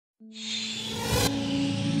Je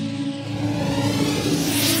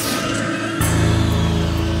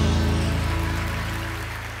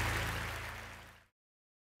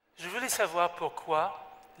voulais savoir pourquoi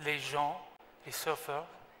les gens, les surfeurs,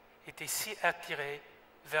 étaient si attirés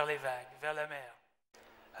vers les vagues, vers la mer.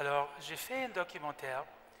 Alors, j'ai fait un documentaire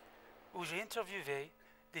où j'ai interviewé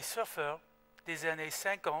des surfeurs des années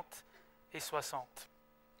 50 et 60.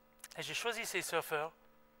 Et j'ai choisi ces surfeurs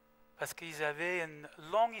parce qu'ils avaient une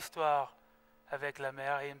longue histoire avec la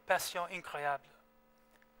mer et une passion incroyable.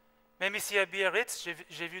 Même ici à Biarritz,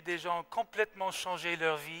 j'ai vu des gens complètement changer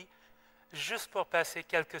leur vie juste pour passer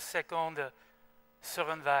quelques secondes sur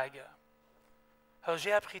une vague. Alors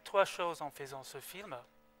j'ai appris 3 choses en faisant ce film.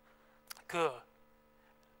 Que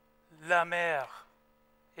la mer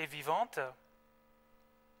est vivante,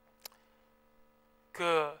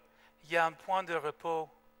 qu'il y a un point de repos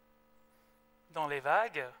dans les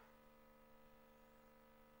vagues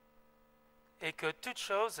et que toute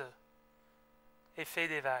chose est faite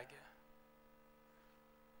des vagues.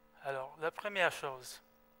 Alors, la première chose,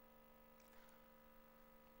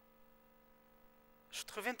 je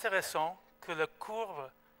trouve intéressant que la courbe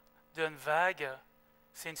d'une vague,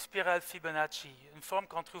 c'est une spirale Fibonacci, une forme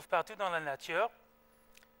qu'on trouve partout dans la nature,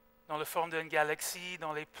 dans la forme d'une galaxie,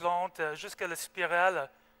 dans les plantes, jusqu'à la spirale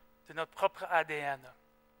de notre propre ADN.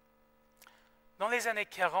 Dans les années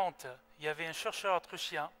 40, il y avait un chercheur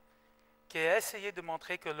autrichien qui a essayé de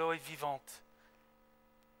montrer que l'eau est vivante.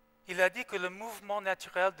 Il a dit que le mouvement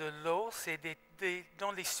naturel de l'eau, c'est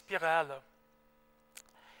dans les spirales.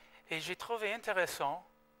 Et j'ai trouvé intéressant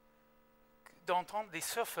d'entendre des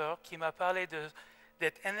surfeurs qui m'ont parlé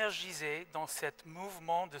d'être énergisés dans ce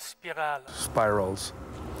mouvement de spirale. Spirals.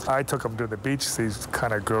 I took them to the beach, these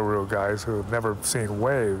kind of guru guys who have never seen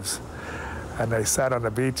waves. And they sat on the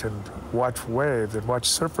beach and watched waves and watched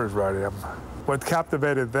surfers riding them. What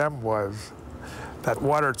captivated them was that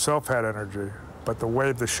water itself had energy, but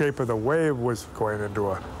the shape of the wave was going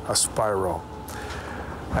into a spiral.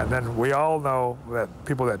 And then we all know that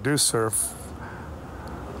people that do surf,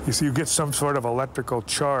 you get some sort of electrical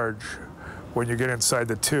charge when you get inside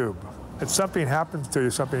the tube. And something happens to you,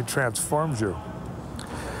 something transforms you.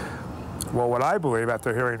 Well, what I believe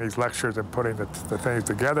after hearing these lectures and putting the things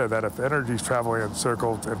together, that if energy is traveling in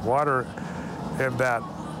circles in water, in that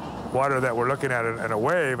water that we're looking at in a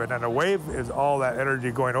wave, and then a wave is all that energy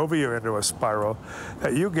going over you into a spiral,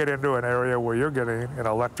 that you get into an area where you're getting an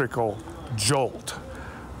electrical jolt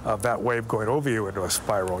of that wave going over you into a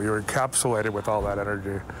spiral. You're encapsulated with all that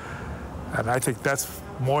energy. And I think that's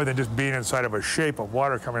more than just being inside of a shape of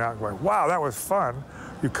water coming out and going, wow, that was fun.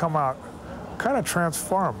 You come out kind of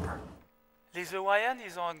transformed. Les Hawaïens,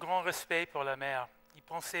 ils ont un grand respect pour la mer. Ils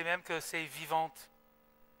pensaient même que c'est vivante.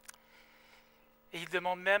 Et ils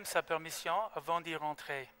demandent même sa permission avant d'y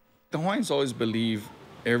rentrer. The Hawaiians always believe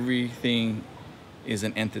everything is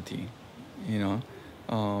an entity, you know.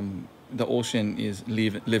 The ocean is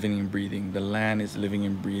living and breathing. The land is living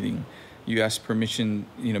and breathing. You ask permission,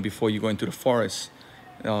 you know, before you go into the forest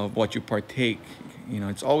of what you partake. You know,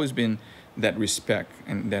 it's always been that respect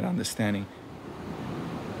and that understanding.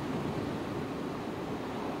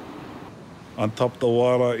 On top of the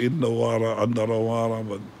water, in the water, under the water,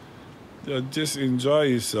 but just enjoy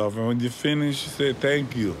yourself. And when you finish, say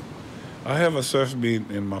thank you. I have a surf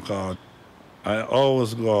meet in Macau. I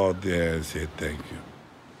always go out there and say thank you.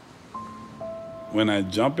 When I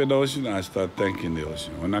jump in the ocean, I start thanking the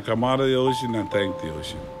ocean. When I come out of the ocean, I thank the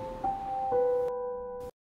ocean.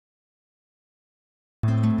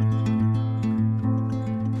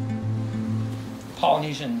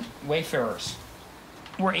 Polynesian wayfarers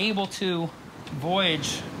were able to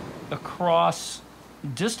voyage across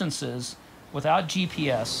distances without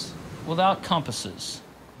GPS, without compasses,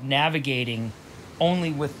 navigating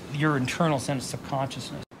only with your internal sense of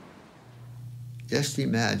consciousness. Just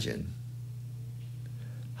imagine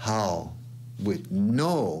how, with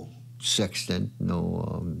no sextant,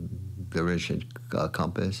 no direction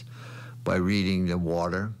compass, by reading the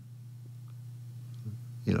water,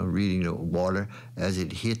 you know, reading the water as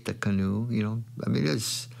it hit the canoe, you know. I mean,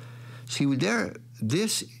 it's, see,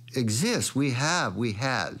 this exists. We had,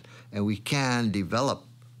 and we can develop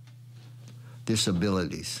these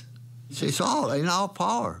abilities. So it's all in our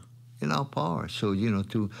power, So, you know,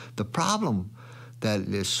 the problem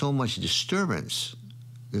that there's so much disturbance,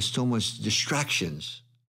 there's so much distractions.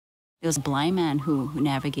 There was a blind man who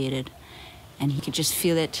navigated, and he could just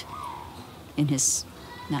feel it in his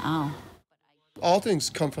na'au. All things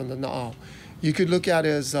come from the na'au. You could look at it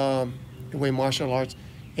as the way martial arts,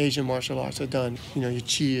 Asian martial arts are done. You know, your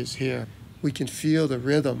chi is here. We can feel the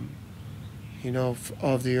rhythm, you know,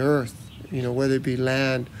 of the earth, you know, whether it be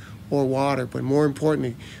land or water, but more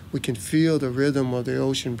importantly, we can feel the rhythm of the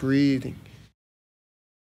ocean breathing.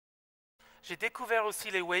 J'ai découvert aussi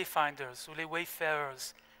les wayfinders ou les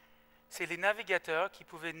wayfarers. C'est les navigateurs qui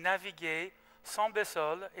pouvaient naviguer sans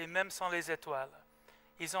boussole et même sans les étoiles.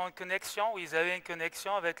 Ils ont une connexion, ou ils avaient une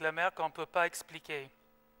connexion avec la mer qu'on ne peut pas expliquer.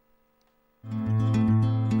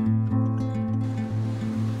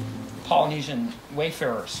 Polynesian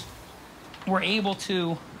wayfarers were able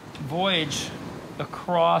to voyage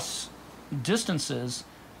across distances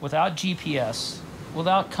without GPS,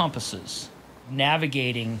 without compasses,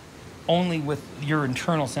 navigating only with your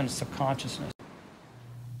internal sense of consciousness.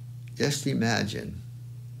 Just imagine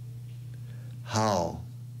how,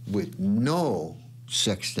 with no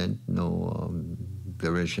sextant, no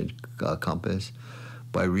direction compass,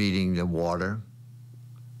 by reading the water,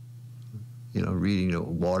 reading the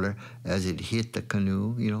water as it hit the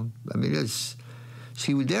canoe, I mean, it's,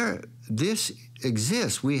 see, this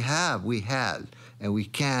exists, we had, and we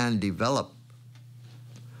can develop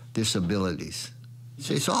these abilities.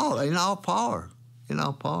 So it's all in our power,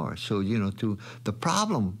 So, to the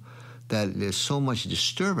problem that there's so much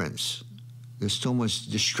disturbance, there's so much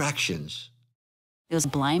distractions. It was a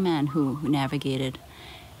blind man who navigated,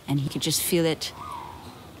 and he could just feel it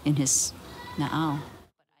in his na'au.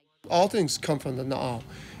 All things come from the na'au.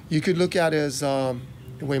 You could look at it as the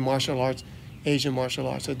way martial arts, Asian martial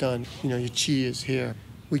arts are done. Your chi is here.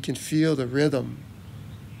 We can feel the rhythm,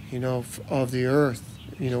 of the earth,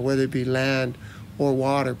 whether it be land or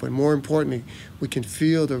water, but more importantly, we can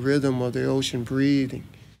feel the rhythm of the ocean breathing.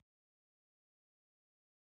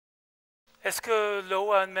 Est-ce que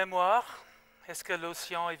l'eau a une mémoire? Est-ce que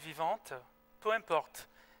l'océan est vivante? Peu importe.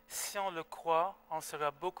 Si on le croit, on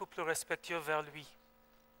sera beaucoup plus respectueux vers lui.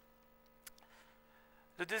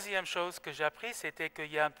 La deuxième chose que j'ai appris, c'était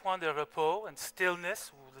qu'il y a un point de repos, un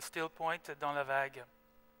stillness, ou le still point dans la vague.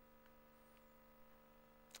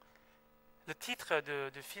 Le titre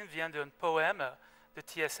du film vient d'un poème de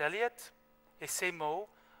T.S. Eliot, et ces mots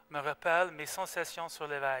me rappellent mes sensations sur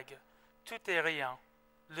les vagues. Tout est rien,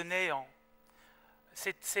 le néant.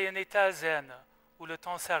 C'est un état zen, où le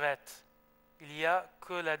temps s'arrête. Il n'y a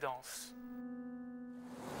que la danse.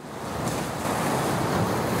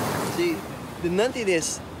 See, the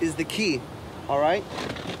nothingness is the key, all right?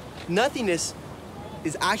 Nothingness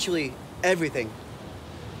is actually everything,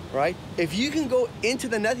 right? If you can go into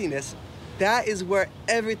the nothingness, that is where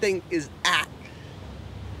everything is at.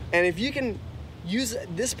 And if you can use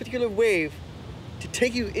this particular wave to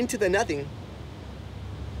take you into the nothing,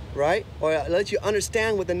 right? Or let you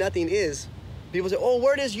understand what the nothing is. People say, oh,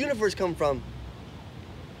 where does universe come from?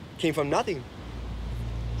 Came from nothing.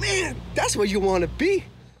 Man, that's where you want to be.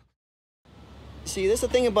 See, that's the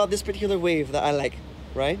thing about this particular wave that I like,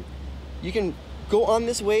 right? You can go on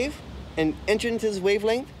this wave and enter into this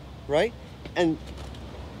wavelength, right? And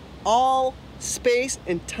all space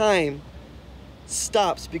and time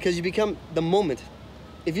stops because you become the moment.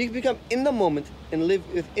 If you become in the moment and live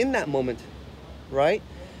within that moment, right?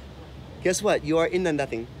 Guess what? You are in the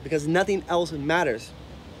nothing because nothing else matters.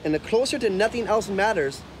 And the closer to nothing else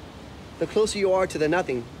matters, the closer you are to the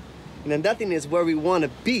nothing. And the nothing is where we want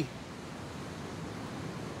to be.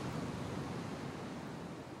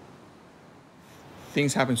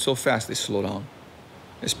 Things happen so fast they slow down,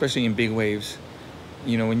 especially in big waves.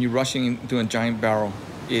 When you're rushing into a giant barrel,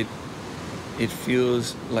 it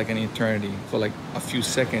feels like an eternity for like a few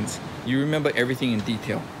seconds. You remember everything in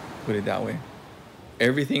detail, put it that way.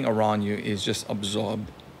 Everything around you is just absorbed,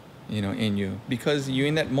 in you. Because you're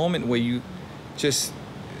in that moment where you just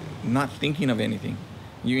not thinking of anything.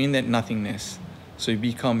 You're in that nothingness. So you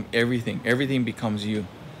become everything. Everything becomes you.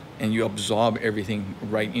 And you absorb everything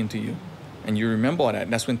right into you. And you remember that.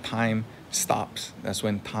 That's when time stops. That's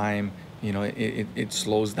when time, it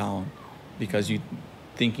slows down. Because you're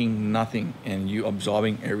thinking nothing and you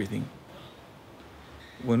absorbing everything.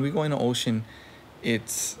 When we go in the ocean,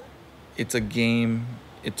 it's a game,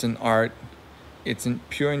 it's an art, it's in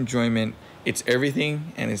pure enjoyment, it's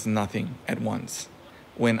everything and it's nothing at once.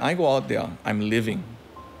 When I go out there, I'm living.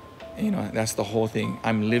 That's the whole thing.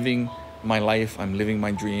 I'm living my life, I'm living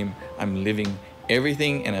my dream, I'm living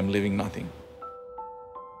everything and I'm living nothing.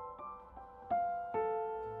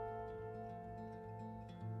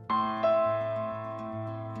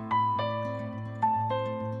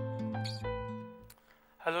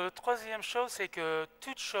 Alors, la troisième chose, c'est que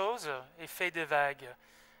toute chose est faite de vagues.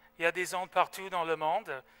 Il y a des ondes partout dans le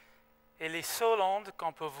monde, et les seules ondes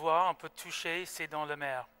qu'on peut voir, on peut toucher, c'est dans la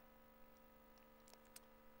mer.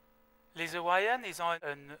 Les Hawaïens, ils ont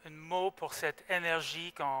un mot pour cette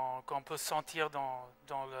énergie qu'on peut sentir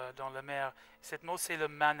dans la mer. Cet mot, c'est le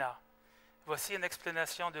mana. Vous Voici une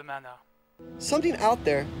explanation de mana. Something out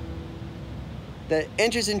there that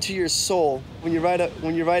enters into your soul when you're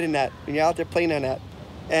riding that, when you're out there playing on that.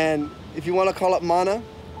 And if you want to call it mana,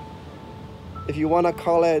 if you want to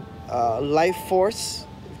call it life force,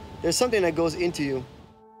 there's something that goes into you.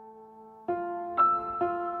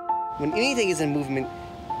 When anything is in movement,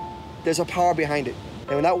 there's a power behind it.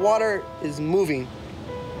 And when that water is moving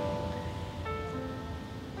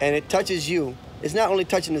and it touches you, it's not only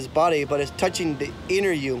touching his body, but it's touching the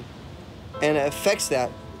inner you, and it affects that.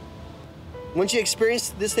 Once you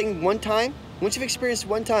experience this thing one time, once you've experienced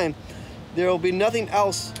one time, there will be nothing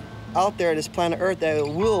else out there on this planet Earth that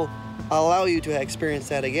will allow you to experience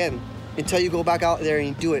that again until you go back out there and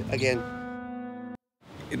you do it again.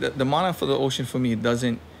 The mana for the ocean for me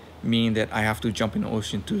doesn't mean that I have to jump in the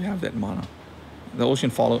ocean to have that mana. The ocean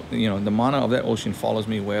the mana of that ocean follows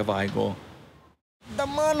me wherever I go. The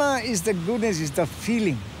mana is the goodness, is the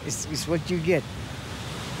feeling, is what you get.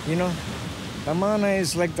 You know, the mana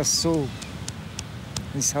is like the soul.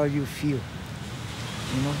 It's how you feel.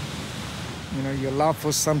 You know, your love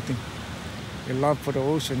for something, your love for the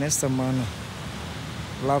ocean. That's the mana.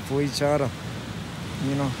 Love for each other.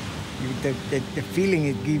 You know, the feeling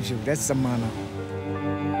it gives you. That's the mana.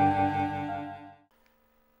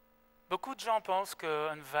 Beaucoup de gens pensent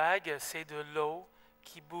qu'une vague, c'est de l'eau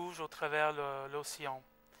qui bouge au travers l'océan.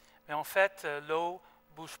 Mais en fait, l'eau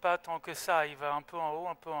ne bouge pas tant que ça. Il va un peu en haut,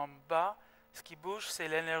 un peu en bas. Ce qui bouge, c'est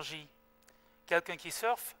l'énergie. Quelqu'un qui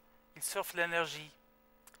surfe, il surfe l'énergie.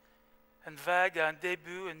 Une vague a un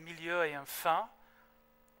début, un milieu et une fin.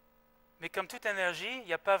 Mais comme toute énergie, il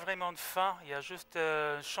n'y a pas vraiment de fin. Il y a juste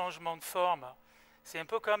un changement de forme. C'est un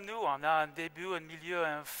peu comme nous. On a un début, un milieu et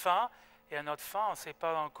une fin. Et à notre fin, on ne sait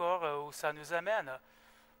pas encore où ça nous amène.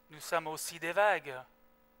 Nous sommes aussi des vagues.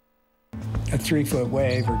 A 3-foot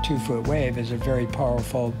wave or 2-foot wave is a very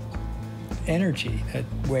powerful energy. That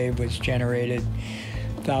wave was generated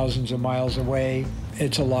thousands of miles away.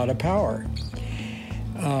 It's a lot of power.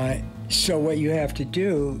 So what you have to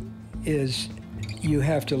do is you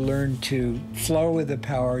have to learn to flow with the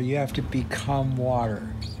power. You have to become water.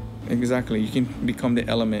 Exactly. You can become the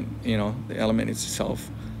element, the element itself.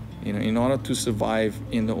 In order to survive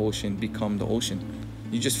in the ocean, become the ocean.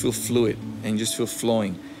 You just feel fluid and you just feel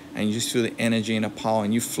flowing and you just feel the energy and the power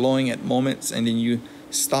and you flowing at moments and then you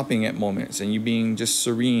stopping at moments and you being just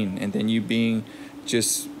serene and then you being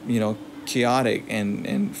just, chaotic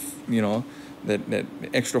and that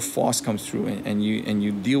extra force comes through and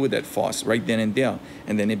you deal with that force right then and there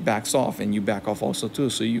and then it backs off and you back off also too.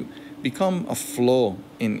 So you become a flow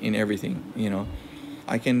in everything,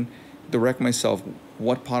 I can direct myself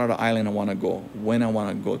what part of the island I want to go, when I want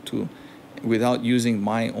to go to, without using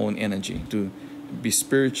my own energy, to be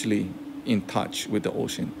spiritually in touch with the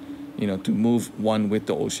ocean, to move one with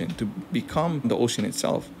the ocean, to become the ocean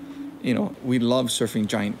itself. We love surfing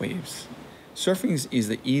giant waves. Surfing is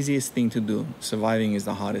the easiest thing to do. Surviving is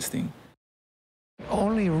the hardest thing.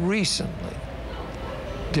 Only recently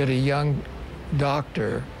did a young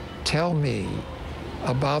doctor tell me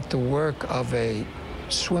about the work of a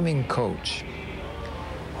swimming coach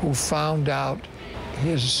who found out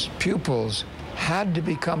his pupils had to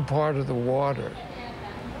become part of the water.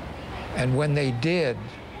 And when they did,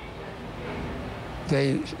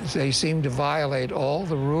 they seemed to violate all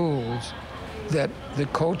the rules that the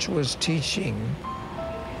coach was teaching.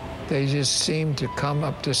 They just seemed to come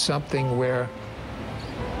up to something where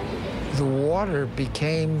the water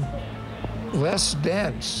became less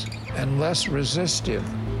dense and less resistive.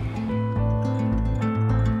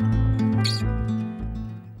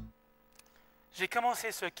 J'ai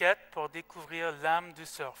commencé ce quête pour découvrir l'âme du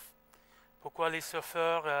surf. Pourquoi les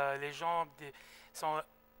surfeurs, les gens sont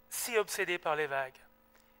si obsédés par les vagues.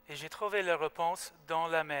 Et j'ai trouvé la réponse dans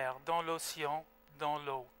la mer, dans l'océan, dans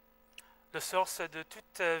l'eau. Le source de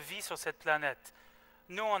toute vie sur cette planète.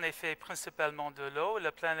 Nous, on est fait principalement de l'eau,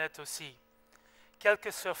 la planète aussi.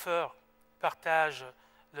 Quelques surfeurs partagent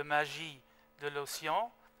la magie de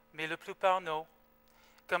l'océan, mais la plupart non,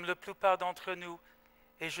 comme la plupart d'entre nous.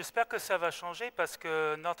 Et j'espère que ça va changer parce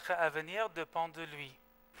que notre avenir dépend de lui.